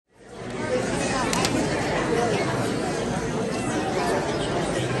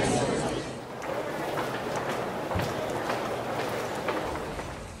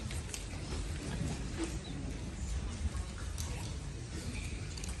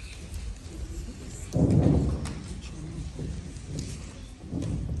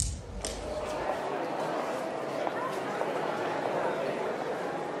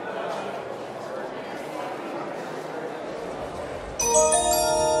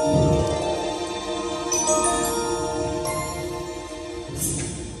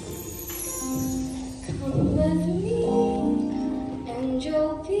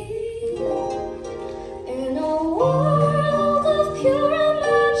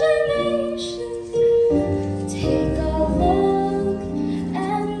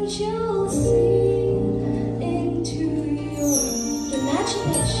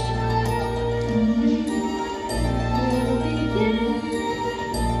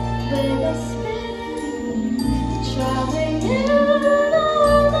with a spin, traveling in all the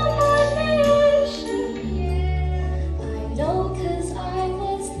imagination. I know 'cause I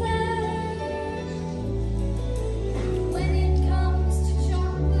was there. When it comes to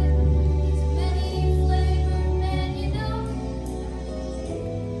chocolate, it's many flavored, man, you know.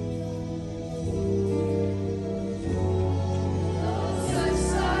 Oh, such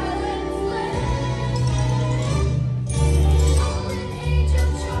silent flame. Golden age of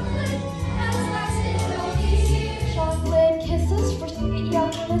chocolate has lasted all these years. Chocolate kisses for sweet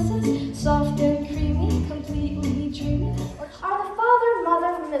young misses, soft and creamy, completely dreamy, are the father and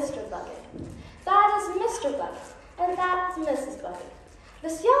mother of Mr. Bucket. That is Mr. Bucket, and that's Mrs. Bucket.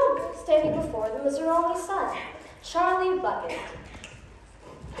 This young girl standing before them is her only son, Charlie Bucket.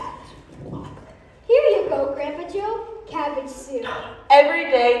 Here you go, Grandpa Joe. Cabbage soup. Every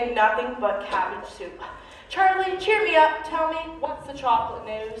day, nothing but cabbage soup. Charlie, cheer me up. Tell me, what's the chocolate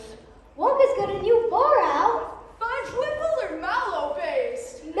news? Wonka's got a new bar out. Fudge whipple or mallow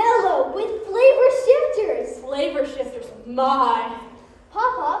based? Mellow with flavor shifters. Flavor shifters, my.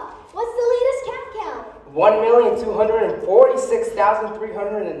 Papa, what's the latest cat count?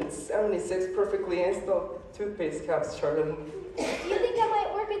 1,246,376 perfectly installed toothpaste caps, Charlie. Do you think I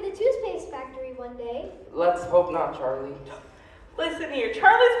might work in the toothpaste factory one day? Let's hope not, Charlie. Listen here,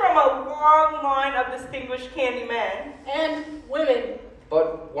 Charlie's from a long line of distinguished candy men. And women.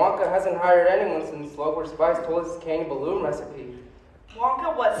 But Wonka hasn't hired anyone since Slugworth Spice told us his candy balloon recipe.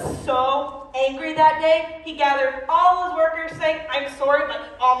 Wonka was so angry that day, he gathered all his workers saying, I'm sorry, but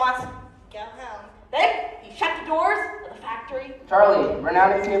you all must go home. Then he shut the doors of the factory. Charlie, run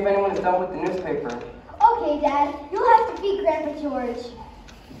out and see if anyone is done with the newspaper. Okay, Dad. You'll have to feed Grandpa George.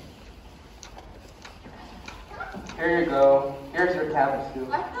 Here you go. Here's your cabbage soup.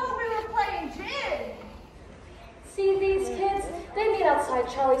 I thought we were playing gin. See these kids? They meet outside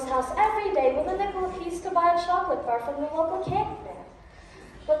Charlie's house every day with a nickel apiece to buy a chocolate bar from the local candy man.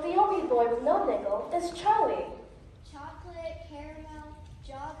 But the only boy with no nickel is Charlie. Chocolate, caramel,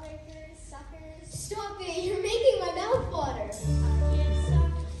 jawbreakers, suckers. Stop it! You're making my mouth water.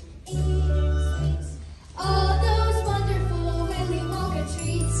 All those wonderful Willy Wonka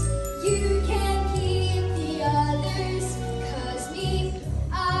treats. You can keep the others. 'Cause me,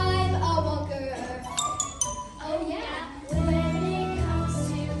 I'm a Wonker. Oh yeah. When it comes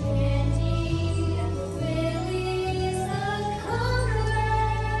to candy, Willy's the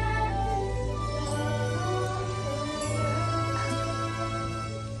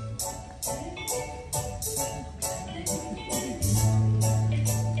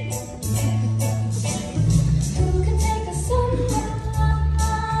Who can take a sunrise,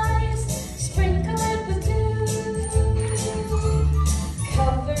 sprinkle it with dew,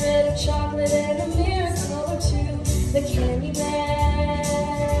 cover it in chocolate and a miracle or two? The candy man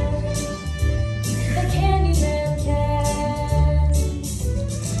can.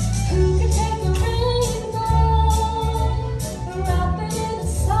 Who can take the rainbow, wrap it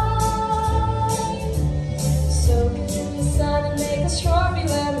inside, soak it in the sun and make a strawberry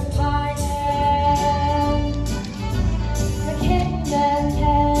lemon pie? The candy man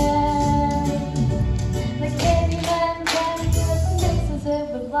can. The candy man can. Just mixes it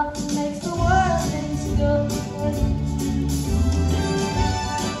with love and makes the world taste good.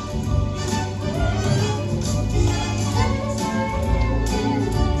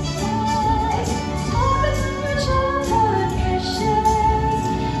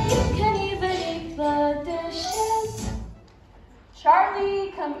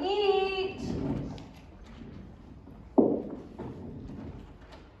 Charlie, come eat.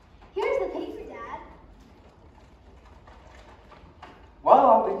 Here's the paper, Dad. Well,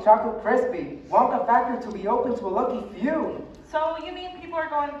 I'll be chocolate crispy. Wonka factory to be open to a lucky few. So you mean people are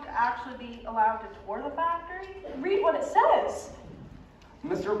going to actually be allowed to tour the factory? Read what it says.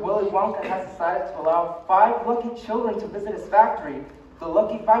 Mr. Willy Wonka has decided to allow 5 lucky children to visit his factory. The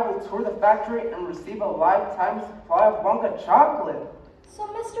lucky 5 will tour the factory and receive a lifetime supply of Wonka chocolate. So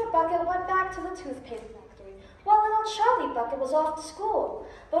Mr. Bucket went back to the toothpaste factory while little Charlie Bucket was off to school.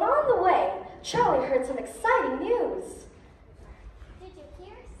 But on the way, Charlie heard some exciting news. Did you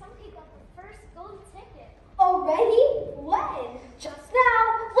hear? Somebody got the first golden ticket. Already? When? Just now,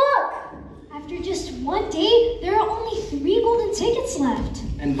 look! After just one day, there are only 3 golden tickets left.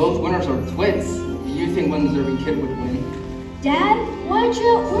 And both winners are twins. You think one deserving kid would win? Dad, why aren't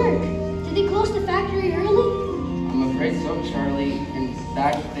you at work? Did they close the factory early? I'm afraid so, Charlie. In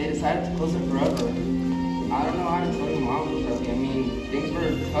fact, they decided to close it forever. I don't know how to tell you mom, Charlie. I mean, things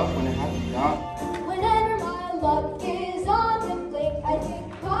were tough when it had to stop. Whenever my luck is on the blink, I think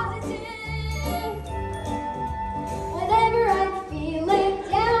positive. Whenever I'm feeling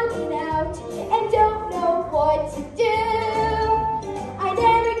down,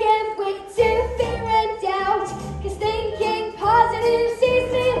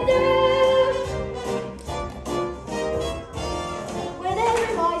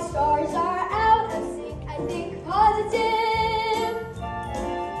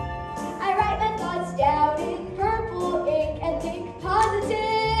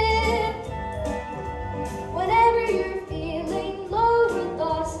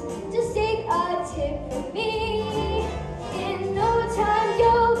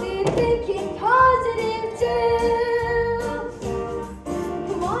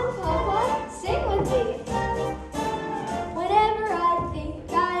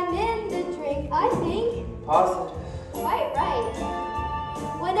 Positive. Quite right.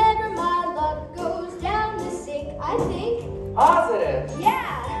 Whenever my luck goes down the sink, I think Positive.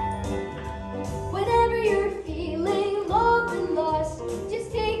 yeah. Whenever you're feeling low and lost,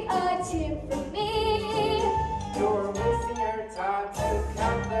 just take a tip from me. You're wasting your time to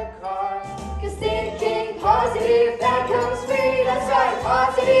count the cards. Cause thinking positive, that comes free. That's right,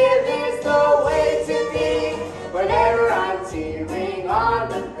 positive is the way to be. Whenever I'm teetering on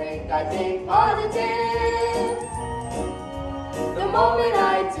the brink, I think positive. The moment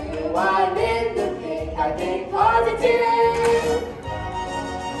I do, I'm in the pink. I think positive.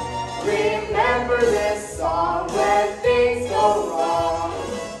 Remember this song when things go wrong,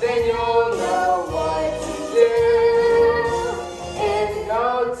 then you'll know what to do. In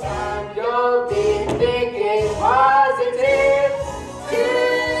no time, you'll be thinking positive too.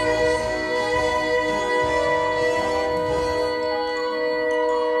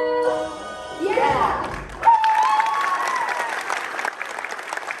 Yeah.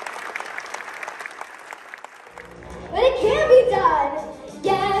 But it can be done.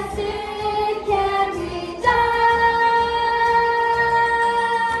 Yes, it can be done.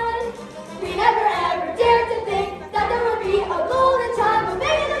 We never ever dared to think that there would be a golden time, but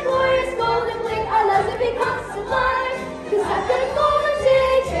maybe the glorious golden blink our lives would become sublime. Cause I've got a golden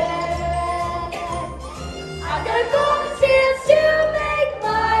ticket. I've got a golden chance to make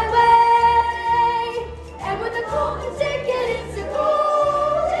my way. And with a golden ticket, it's a golden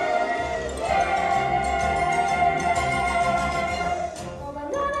well, my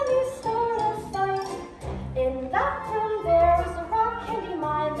enemies start a fight. In that room there is a rock candy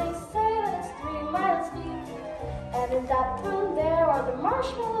mine. They say that it's 3 miles deep. And in that room there are the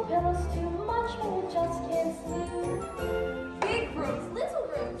marshmallow pillows too much when you just can't sleep. Big rooms, little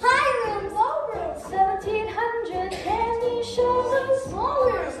rooms, high rooms, low rooms, 1700 candy showrooms, small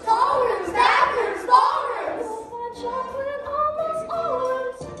rooms, tall rooms, back rooms, ball rooms. Want chocolate, almost all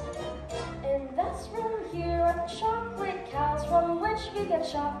rooms. In this room here are chocolate cows from which we get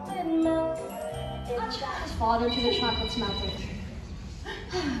chocolate milk. His father to the chocolate smelter.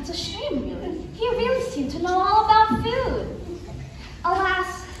 It's a shame, really. He really seemed to know all about food.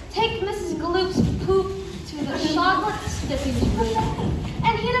 Alas, take Mrs. Gloop's poop to the chocolate stiffing room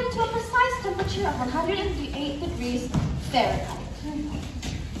and heat him to a precise temperature of 108 degrees Fahrenheit.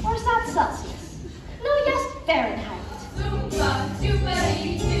 Or is that Celsius? No, yes, Fahrenheit. Loompa,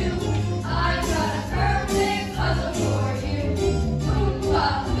 doopity-doo, I've got a perfect puzzle for you. Loompa,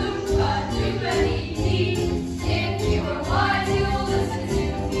 loompa, doopity-dee, if you were wise, you'll listen to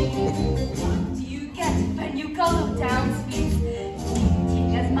me. What do you get when you gulp down sweets?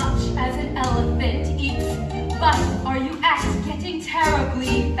 Eating as much as an elephant eats. But are you at getting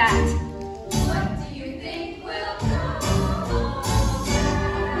terribly fat? What do you think will come?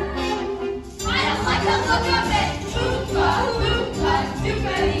 I don't like the look of it. Loompa, loompa,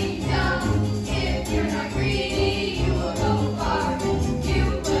 doopity-dum. If you're not greedy, you will go far. You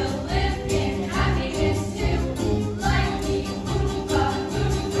will live in happiness too. Like me, loompa,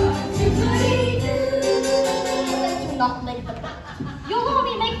 loompa, doopity-doo. Do not lick the boat. You'll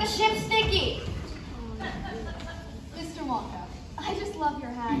only make the ship sticky. Mr. Wonka, I just love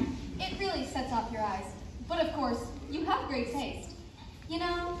your hat. It really sets off your eyes. But of course, you have great taste. You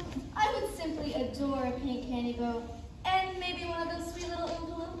know, I would simply adore a pink candy boat and maybe one of those sweet little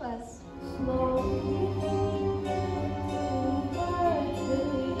Oompa Loompas.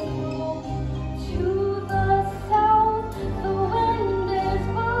 To the south, the wind is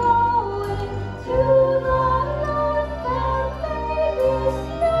blowing. To the north, there may be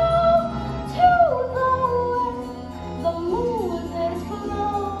snow. To the west, the moon is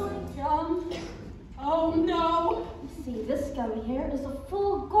glowing. Gum? Oh no! See, this gum here is a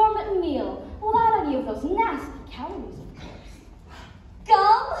full gourmet meal without any of those nasty calories, of course.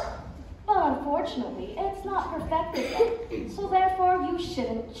 Gum? But unfortunately, it's not perfected yet, so therefore you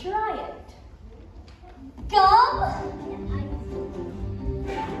shouldn't try it. Gum?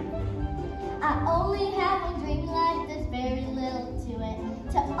 I only have one dream life, there's very little to it.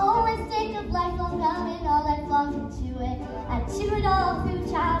 To always think of lifelong gum and all life long into it. I chew it all through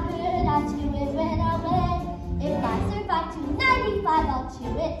childhood, I chew it when I'm dead. If I survive to 95, I'll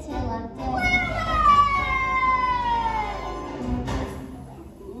chew it till I'm dead.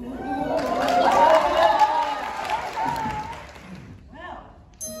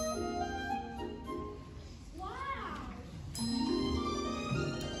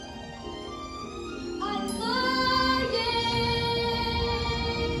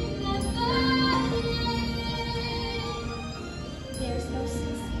 There's no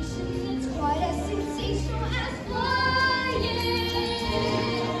sensation that's quite as sensational as flying.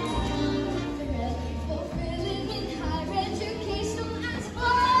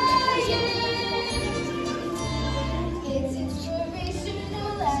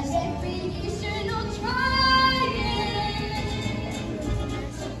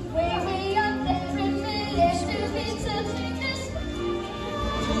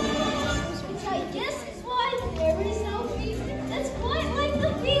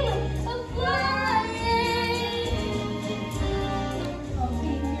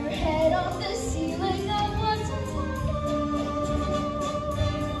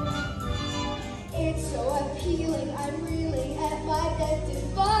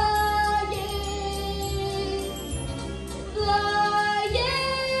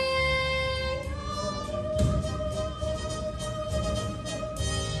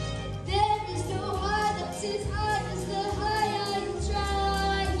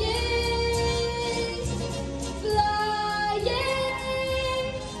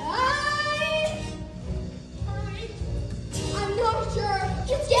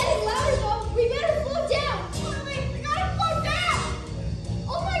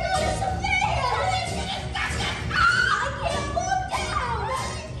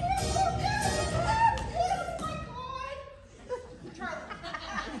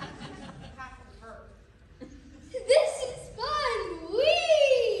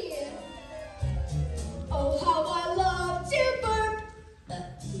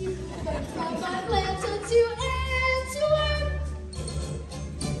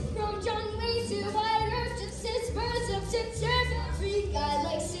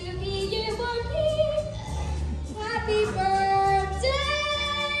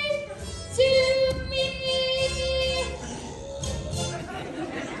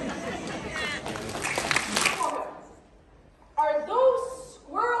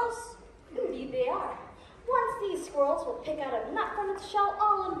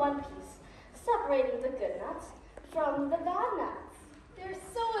 one piece, separating the good nuts from the bad nuts. They're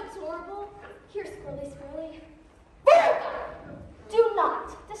so adorable. Here, Squirrely Squirrely. Do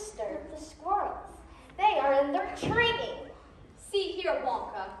not disturb the squirrels. They are in their training. See here,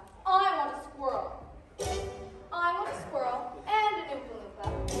 Wonka. I want a squirrel. I want a squirrel and an Oompa Loompa.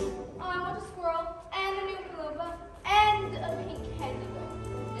 I want a squirrel and an Oompa Loompa and a pink candy bar.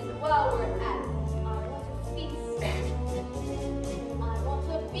 And while we're at it, I want a feast. I want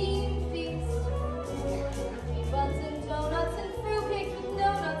a bean feast. Bean buns and donuts and fruitcake with no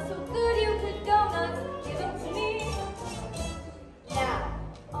nuts. So good you could donuts. Give them to me. Now,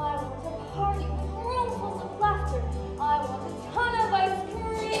 I want a party with roomfuls of laughter. I want a ton of ice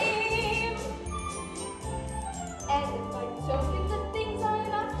cream. And if I don't get the things I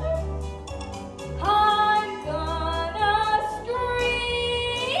am after, I'm gonna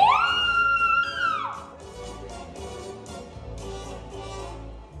scream.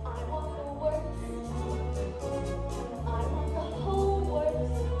 I want the worst. I want the whole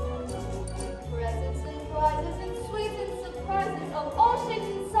worst. Presents and prizes and sweets and surprises of all shapes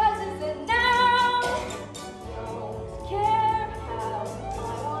and sizes. And now, don't care how I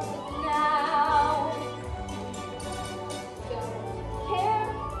want it now. Don't care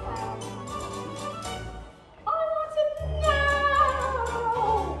how I want it now.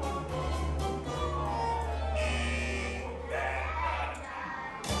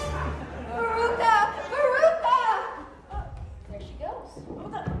 Veruca! Veruca! There she goes.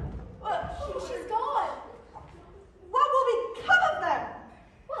 She's gone. What will become of them?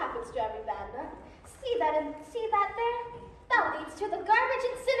 What happens to every bad nut? See that there? That leads to the garbage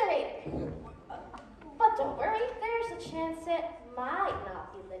incinerator. But don't worry, there's a chance it might not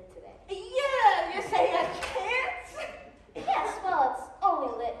be lit today. Yeah, you say a chance? Yes, well, it's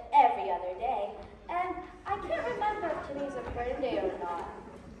only lit every other day, and I can't remember if today's a burn day or not.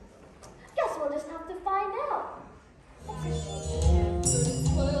 Guess we'll just have to find out.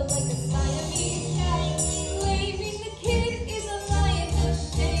 Spoiled like a Siamese cat, claiming the kid is a lion's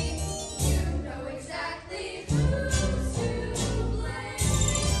shame. You know exactly who's to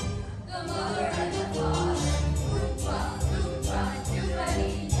blame. The mother and the father. Oompa, Loompa,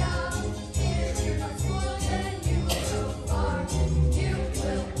 doobity-doo. If you're not spoiled, then you will go far. You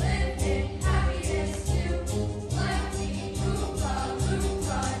will live in happiness too. Like me, Oompa,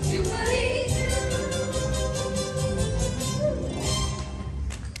 Loompa, doobity-doo.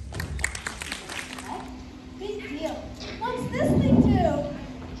 Big deal. What's this thing do?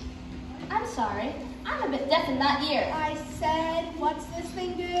 I'm sorry. I'm a bit deaf in that ear. I said, what's this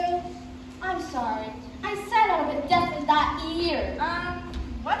thing do? I'm sorry. I said I'm a bit deaf in that ear.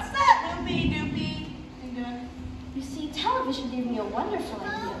 What's that loopy doopy thing doing? You see, television gave me a wonderful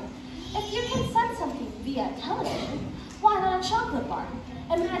idea. If you can send something via television, why not a chocolate bar?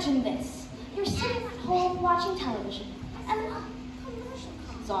 Imagine this. You're sitting at home watching television, and a commercial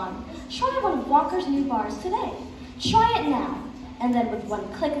comes on. Try one of Walker's new bars today. Try it now. And then with one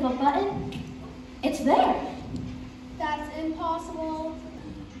click of a button, it's there. That's impossible.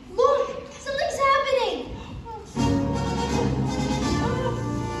 Look! Something's happening!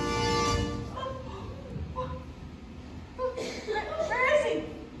 Where is he?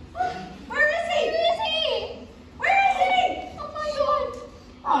 Where is he? Where is he? Where is he? Oh my god!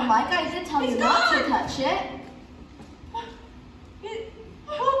 Oh, Mike, I did tell you not to touch it. There he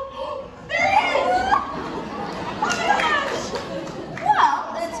is! Well,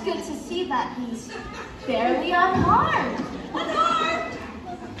 it's good to see that he's barely unharmed. Unharmed!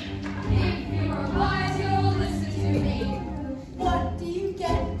 If you are wise, you'll listen to me. What do you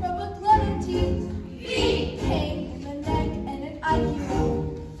get from a glutton teeth? B. Pain in the neck and an IQ.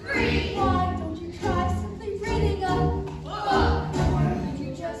 3. Why don't you try simply reading a Book. Or you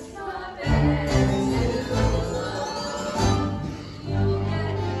just Not better to look. You'll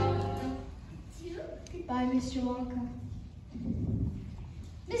get Goodbye, Mr. Wonka.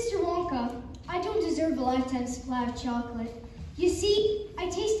 Mr. Wonka, I don't deserve a lifetime supply of chocolate. You see, I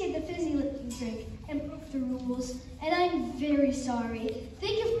tasted the fizzy-looking drink and broke the rules, and I'm very sorry.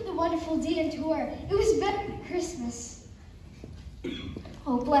 Thank you for the wonderful day and tour. It was better than Christmas.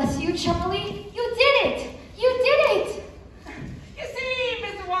 Oh, bless you, Charlie. You did it! You did it! You see,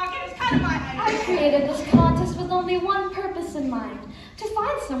 Mr. Wonka, it's kind of my I idea. created this contest with only one purpose in mind, to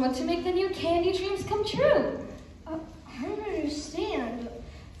find someone to make the new candy dreams come true. I don't understand.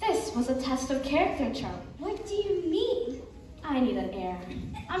 This was a test of character, Charlie. What do you mean? I need an heir.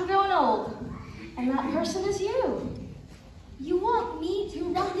 I'm growing old, and that person is you. You want me to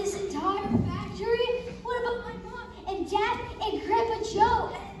run this entire factory? What about my mom and dad and Grandpa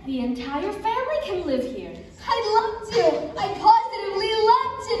Joe? The entire family can live here. I'd love to. I positively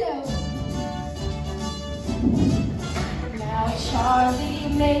love to.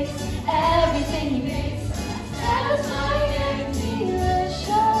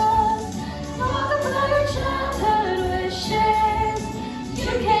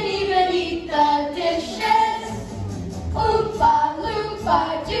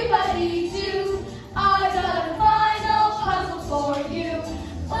 Oompa doopity-doo, I got a final puzzle for you.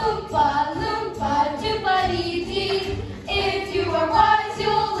 Oompa loompa doopity-dee, if you are wise,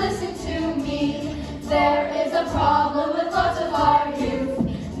 you'll listen to me. There is a problem with lots of our youth.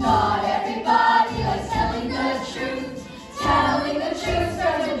 Not everybody likes telling the truth. Telling the truth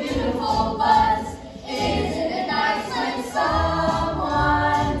starts a beautiful buzz. Isn't it nice when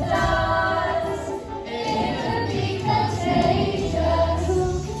someone does? It can be contagious. Who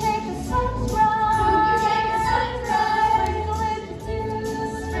can take a sunrise? Who can take a sunrise?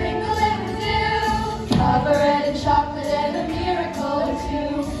 Sprinkle it with dew. Cover it in chocolate and a miracle or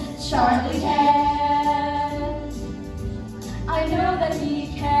two. Charlie can